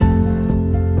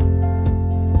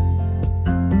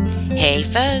Hey,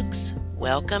 folks,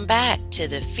 welcome back to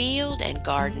the Field and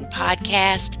Garden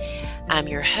Podcast. I'm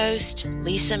your host,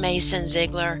 Lisa Mason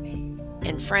Ziegler.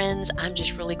 And friends, I'm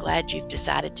just really glad you've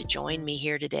decided to join me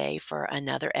here today for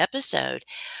another episode.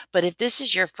 But if this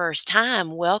is your first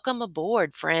time, welcome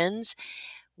aboard, friends.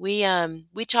 We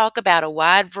talk about a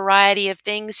wide variety of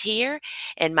things here,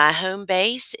 and my home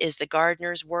base is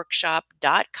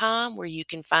thegardenersworkshop.com, where you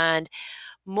can find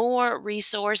more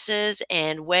resources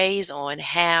and ways on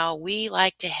how we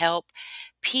like to help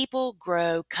people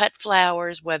grow cut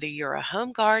flowers, whether you're a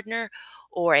home gardener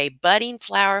or a budding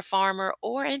flower farmer,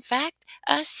 or in fact,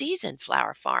 a seasoned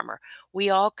flower farmer.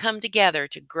 We all come together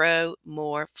to grow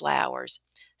more flowers.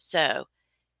 So,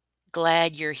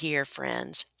 glad you're here,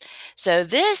 friends. So,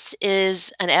 this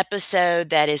is an episode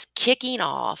that is kicking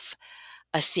off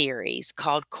a series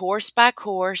called Course by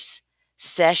Course,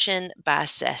 Session by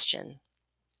Session.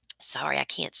 Sorry, I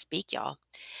can't speak, y'all.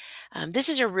 This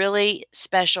is a really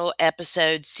special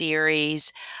episode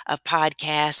series of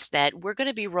podcasts that we're going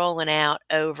to be rolling out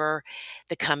over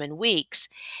the coming weeks.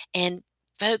 And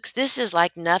folks, this is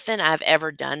like nothing I've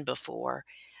ever done before.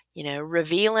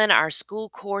 Revealing our school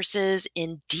courses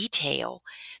in detail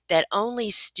that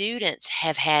only students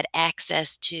have had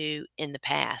access to in the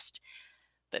past.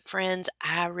 But friends,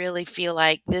 I really feel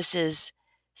like this is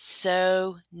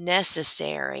so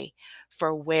necessary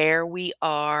for where we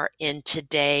are in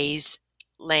today's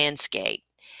landscape.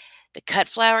 The cut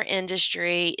flower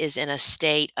industry is in a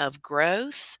state of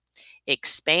growth,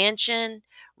 expansion,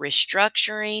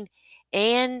 restructuring,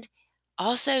 and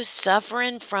also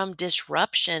suffering from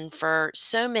disruption for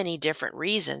so many different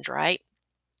reasons, right?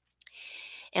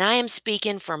 And I am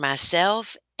speaking for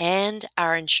myself and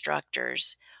our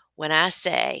instructors when I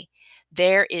say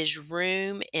there is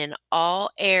room in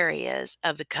all areas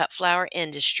of the cut flower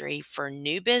industry for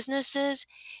new businesses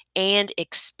and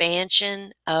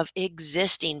expansion of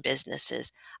existing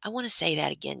businesses. I want to say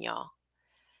that again, y'all.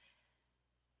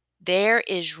 There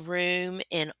is room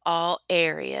in all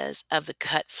areas of the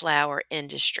cut flower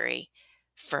industry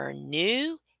for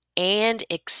new and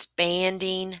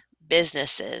expanding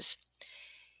businesses.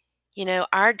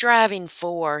 Our driving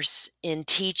force in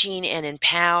teaching and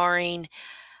empowering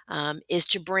is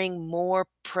to bring more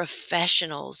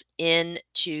professionals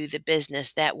into the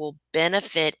business that will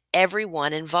benefit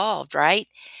everyone involved, right?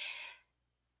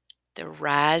 The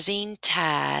rising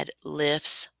tide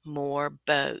lifts more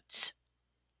boats.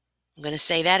 I'm going to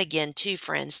say that again, too,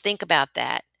 friends. Think about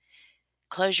that.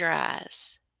 Close your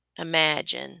eyes.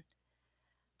 Imagine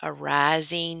a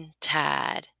rising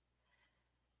tide.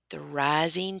 The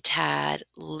rising tide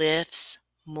lifts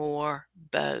more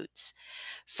boats.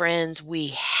 Friends, we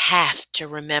have to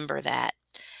remember that.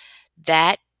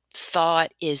 That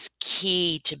thought is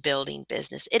key to building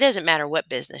business. It doesn't matter what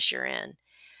business you're in.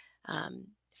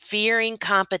 Fearing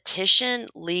competition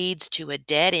leads to a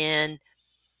dead end.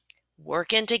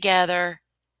 Working together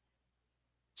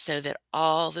so that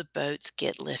all the boats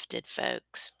get lifted,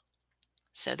 folks.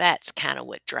 So that's kind of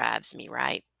what drives me,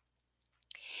 right?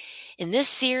 In this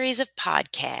series of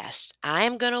podcasts, I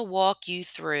am going to walk you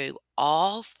through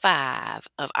all 5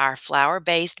 of our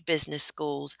flower-based business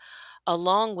schools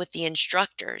along with the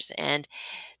instructors. And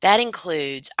that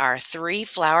includes our 3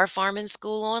 Flower Farming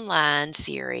School Online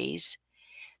series,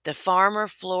 the Farmer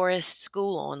Florist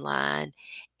School Online,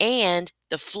 and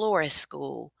the Florist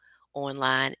School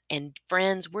Online. And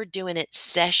friends, we're doing it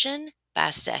session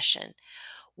by session.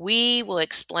 We will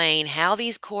explain how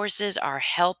these courses are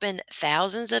helping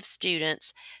thousands of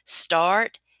students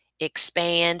start,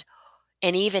 expand,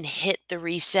 and even hit the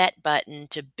reset button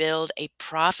to build a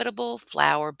profitable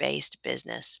flower-based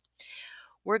business.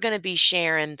 We're going to be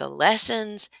sharing the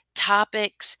lessons,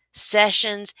 topics,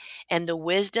 sessions, and the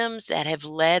wisdoms that have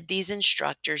led these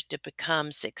instructors to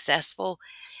become successful,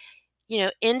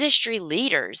 industry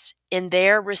leaders in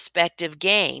their respective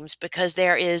games, because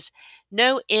there is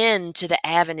no end to the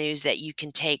avenues that you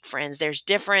can take, friends. There's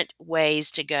different ways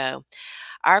to go.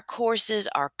 Our courses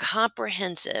are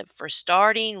comprehensive for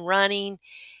starting, running,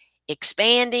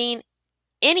 expanding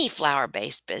any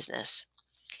flower-based business.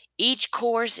 Each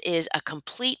course is a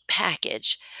complete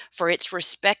package for its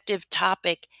respective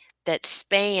topic that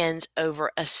spans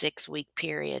over a 6-week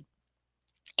period.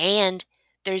 And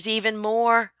there's even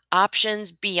more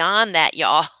options beyond that,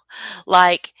 y'all,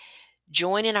 like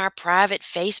joining our private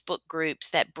Facebook groups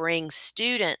that bring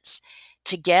students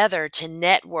together to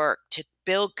network, to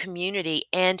build community,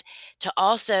 and to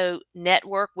also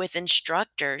network with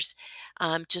instructors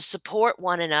to support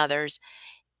one another's.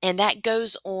 And that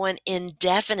goes on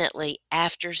indefinitely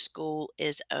after school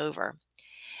is over.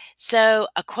 So,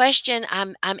 a question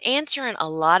I'm answering a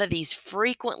lot of these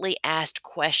frequently asked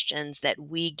questions that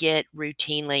we get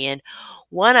routinely, and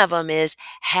one of them is,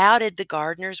 how did the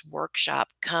Gardener's Workshop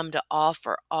come to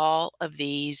offer all of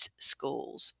these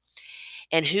schools?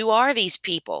 And who are these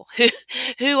people?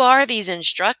 Who are these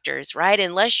instructors, right?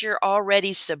 Unless you're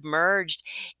already submerged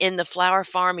in the flower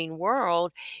farming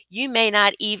world, you may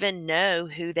not even know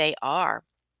who they are.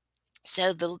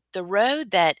 So the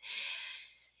road that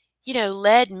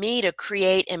led me to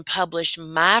create and publish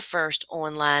my first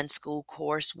online school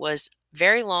course was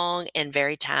very long and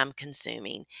very time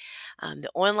consuming. The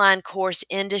online course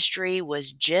industry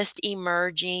was just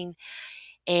emerging,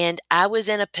 and I was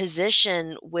in a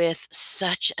position with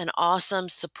such an awesome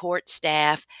support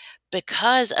staff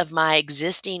because of my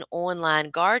existing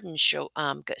online garden shop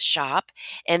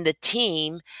and the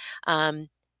team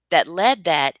that led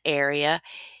that area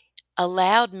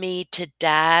allowed me to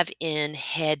dive in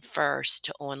headfirst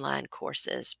to online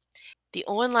courses. The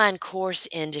online course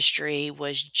industry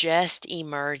was just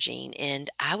emerging, and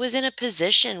I was in a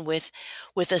position with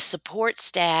a support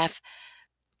staff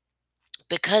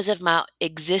because of my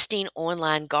existing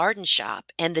online garden shop,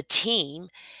 and the team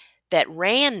that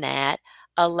ran that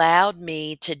allowed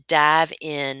me to dive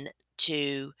in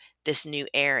to this new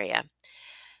area.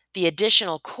 The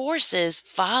additional courses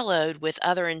followed with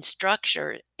other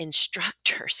instructors,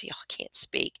 y'all can't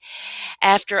speak,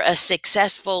 after a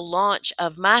successful launch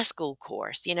of my school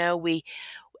course. We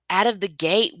out of the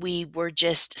gate, we were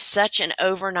just such an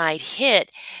overnight hit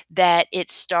that it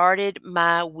started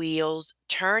my wheels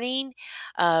turning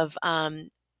of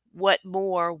what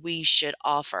more we should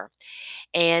offer.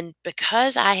 And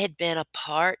because I had been a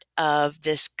part of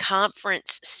this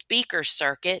conference speaker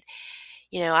circuit,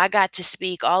 I got to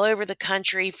speak all over the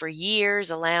country for years,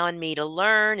 allowing me to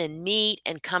learn and meet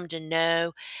and come to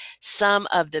know some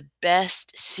of the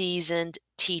best seasoned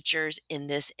teachers in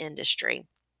this industry.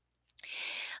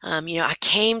 I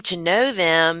came to know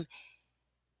them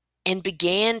and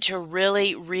began to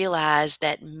really realize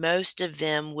that most of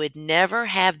them would never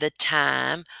have the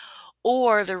time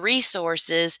or the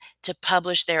resources to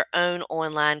publish their own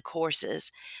online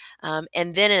courses.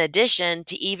 And then, in addition,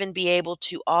 to even be able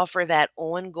to offer that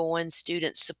ongoing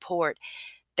student support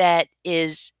that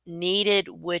is needed,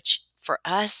 which for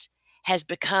us has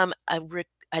become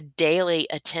a daily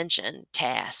attention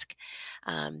task.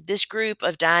 This group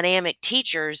of dynamic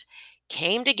teachers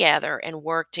came together and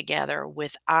worked together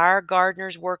with our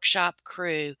Gardeners Workshop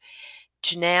crew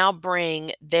to now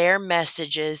bring their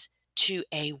messages to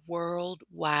a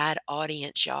worldwide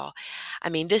audience, y'all. I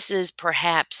mean, this is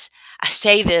perhaps, I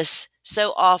say this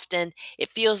so often, it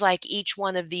feels like each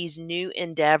one of these new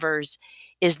endeavors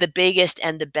is the biggest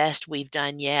and the best we've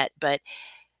done yet. But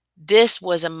this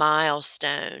was a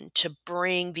milestone to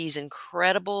bring these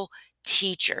incredible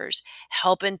teachers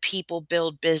helping people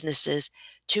build businesses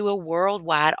to a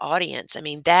worldwide audience. I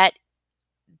mean, that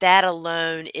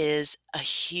alone is a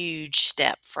huge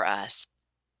step for us.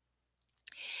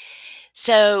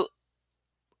 So,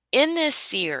 in this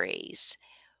series,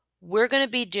 we're going to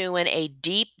be doing a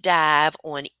deep dive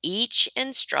on each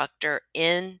instructor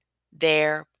in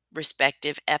their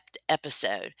respective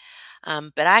episode.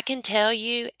 But I can tell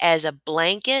you, as a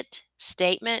blanket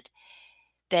statement,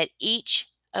 that each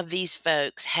of these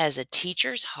folks has a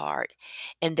teacher's heart,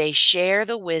 and they share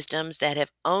the wisdoms that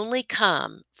have only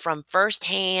come from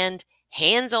firsthand,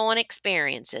 hands on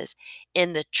experiences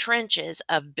in the trenches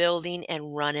of building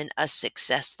and running a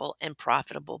successful and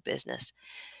profitable business.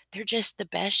 They're just the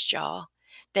best, y'all.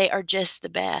 They are just the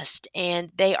best,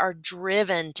 and they are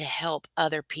driven to help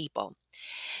other people.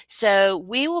 So,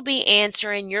 we will be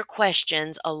answering your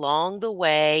questions along the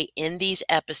way in these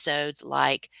episodes,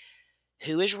 like,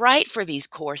 who is right for these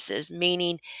courses,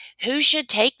 meaning who should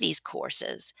take these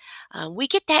courses? We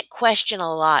get that question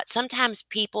a lot. Sometimes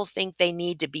people think they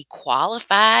need to be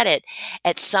qualified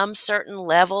at some certain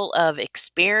level of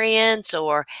experience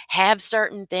or have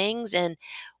certain things. And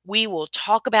we will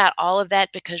talk about all of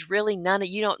that because really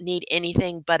you don't need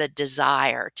anything but a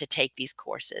desire to take these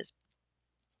courses.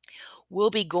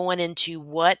 We'll be going into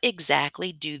what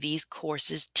exactly do these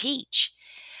courses teach?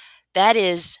 That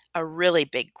is a really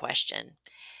big question.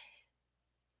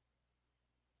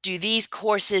 Do these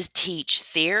courses teach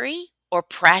theory or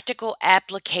practical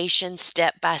application,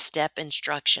 step by step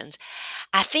instructions?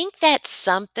 I think that's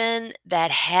something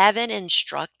that having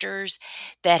instructors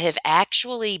that have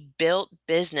actually built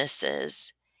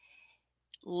businesses,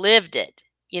 lived it.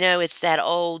 It's that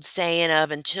old saying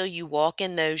of until you walk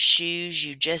in those shoes,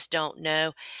 you just don't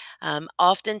know.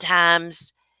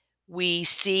 Oftentimes, we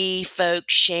see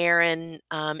folks sharing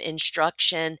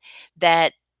instruction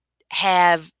that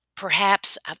have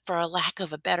perhaps, for a lack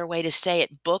of a better way to say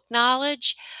it, book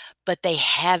knowledge, but they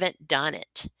haven't done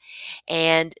it.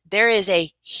 And there is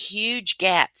a huge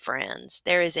gap, friends.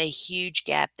 There is a huge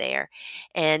gap there.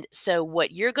 And so,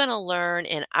 what you're going to learn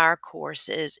in our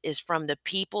courses is from the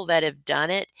people that have done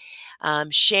it,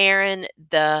 sharing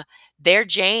their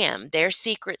jam, their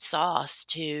secret sauce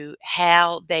to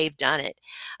how they've done it,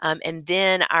 and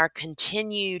then our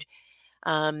continued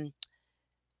um,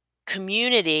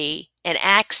 community and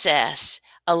access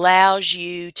allows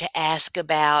you to ask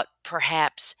about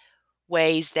perhaps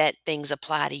ways that things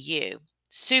apply to you.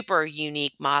 Super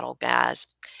unique model, guys.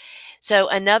 So,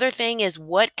 another thing is,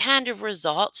 what kind of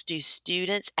results do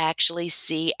students actually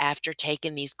see after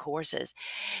taking these courses?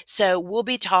 So, we'll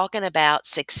be talking about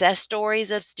success stories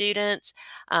of students,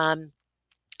 um,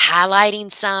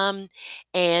 highlighting some,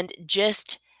 and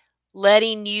just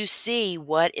letting you see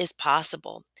what is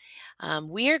possible.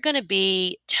 We are going to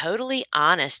be totally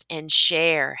honest and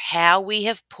share how we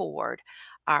have poured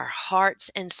our hearts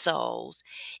and souls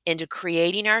into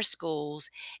creating our schools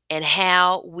and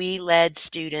how we led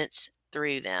students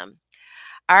through them.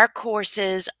 Our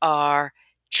courses are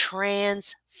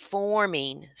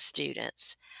transforming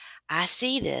students. I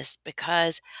see this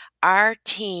because our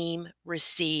team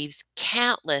receives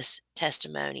countless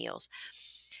testimonials.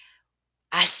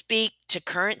 I speak to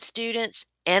current students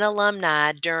and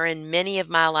alumni during many of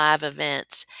my live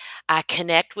events. I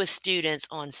connect with students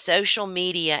on social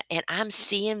media and I'm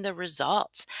seeing the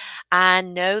results. I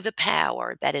know the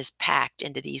power that is packed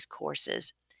into these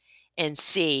courses and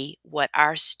see what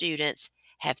our students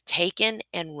have taken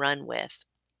and run with.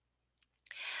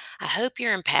 I hope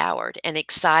you're empowered and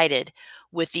excited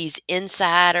with these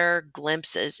insider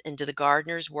glimpses into the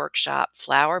Gardener's Workshop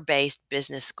flower based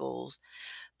business schools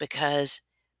because,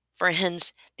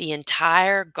 friends, the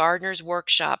entire Gardener's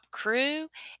Workshop crew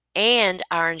and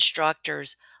our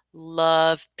instructors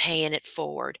love paying it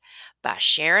forward by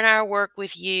sharing our work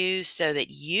with you so that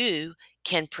you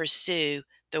can pursue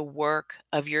the work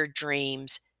of your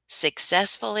dreams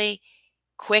successfully,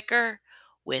 quicker,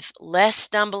 with less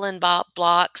stumbling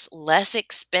blocks, less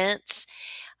expense,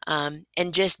 and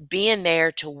just being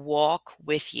there to walk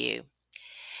with you.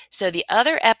 So, the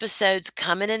other episodes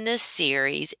coming in this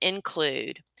series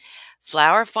include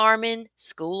Flower Farming,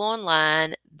 School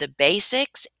Online, The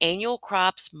Basics, Annual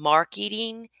Crops,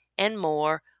 Marketing, and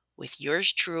more with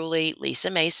yours truly, Lisa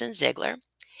Mason Ziegler.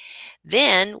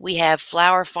 Then we have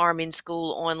Flower Farming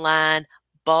School Online,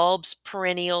 Bulbs,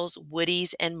 Perennials,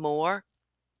 Woodies, and more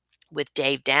with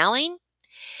Dave Dowling.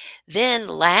 Then,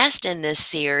 last in this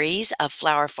series of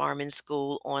Flower Farming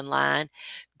School Online,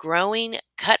 Growing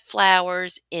Cut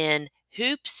Flowers in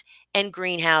Hoops and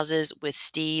Greenhouses with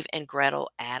Steve and Gretel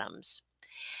Adams.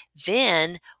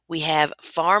 Then we have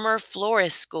Farmer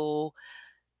Florist School,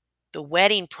 The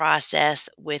Wedding Process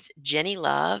with Jenny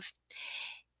Love.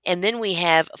 And then we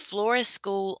have Florist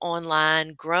School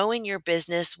Online, Growing Your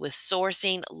Business with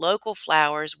Sourcing Local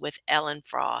Flowers with Ellen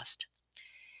Frost.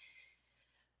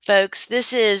 Folks,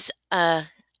 this is an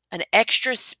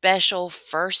extra special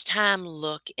first time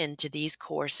look into these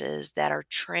courses that are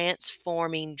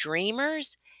transforming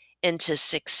dreamers into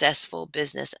successful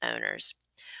business owners.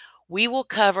 We will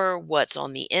cover what's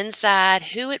on the inside,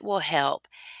 who it will help,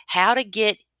 how to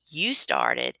get you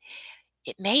started.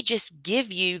 It may just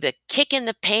give you the kick in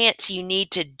the pants you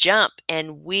need to jump,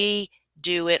 and we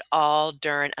do it all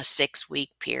during a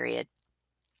 6-week period.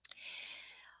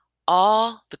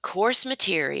 All the course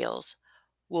materials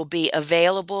will be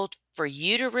available for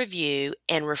you to review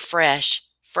and refresh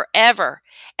forever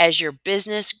as your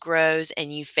business grows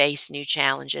and you face new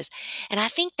challenges. And I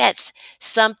think that's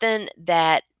something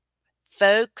that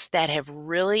folks that have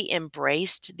really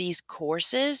embraced these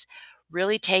courses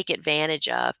really take advantage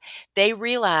of. They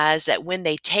realize that when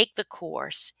they take the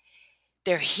course,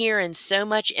 they're hearing so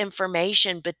much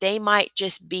information, but they might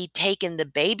just be taking the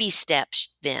baby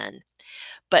steps then,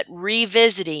 but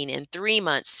revisiting in 3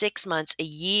 months, 6 months, a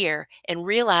year, and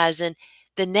realizing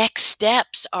the next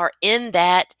steps are in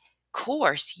that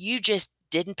course. You just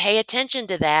didn't pay attention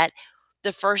to that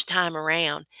the first time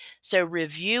around. So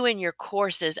reviewing your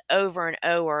courses over and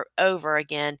over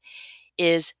again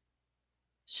is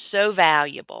so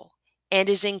valuable and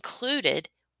is included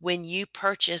when you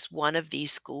purchase one of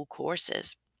these school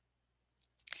courses.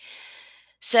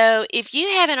 So, if you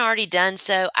haven't already done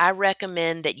so, I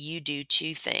recommend that you do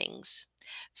two things.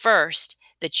 First,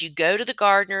 that you go to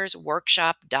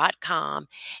thegardenersworkshop.com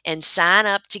and sign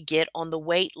up to get on the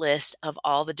wait list of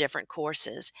all the different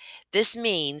courses. This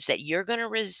means that you're going to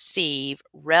receive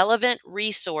relevant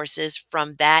resources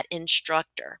from that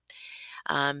instructor.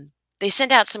 Um, They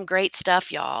send out some great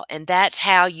stuff, y'all, and that's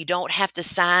how you don't have to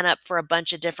sign up for a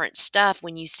bunch of different stuff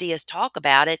when you see us talk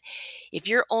about it. If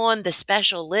you're on the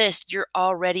special list, you're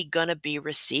already going to be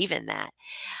receiving that.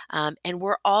 And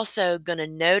we're also going to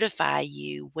notify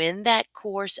you when that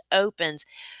course opens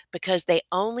because they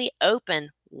only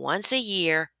open once a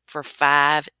year for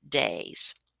 5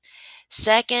 days.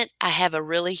 Second, I have a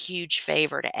really huge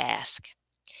favor to ask.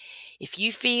 If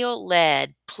you feel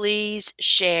led, please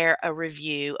share a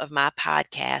review of my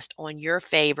podcast on your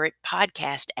favorite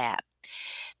podcast app.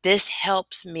 This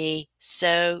helps me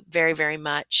so very, very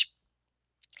much.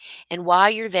 And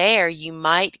while you're there, you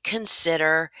might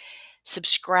consider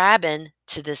subscribing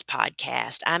to this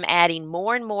podcast. I'm adding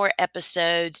more and more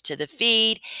episodes to the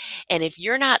feed. And if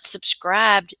you're not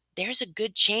subscribed, there's a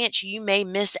good chance you may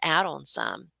miss out on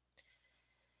some.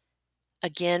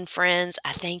 Again, friends,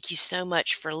 I thank you so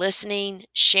much for listening,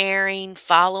 sharing,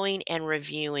 following, and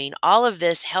reviewing. All of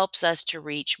this helps us to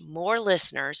reach more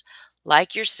listeners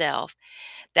like yourself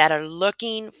that are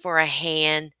looking for a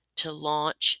hand to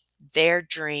launch their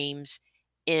dreams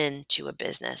into a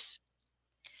business.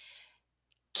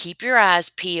 Keep your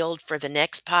eyes peeled for the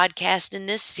next podcast in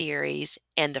this series,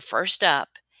 and the first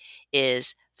up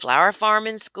is Flower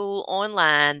Farming School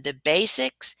Online, the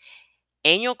basics,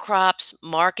 annual crops,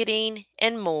 marketing,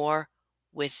 and more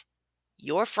with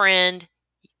your friend,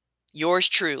 yours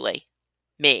truly,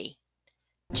 me.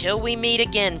 Till we meet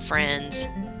again, friends.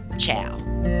 Ciao.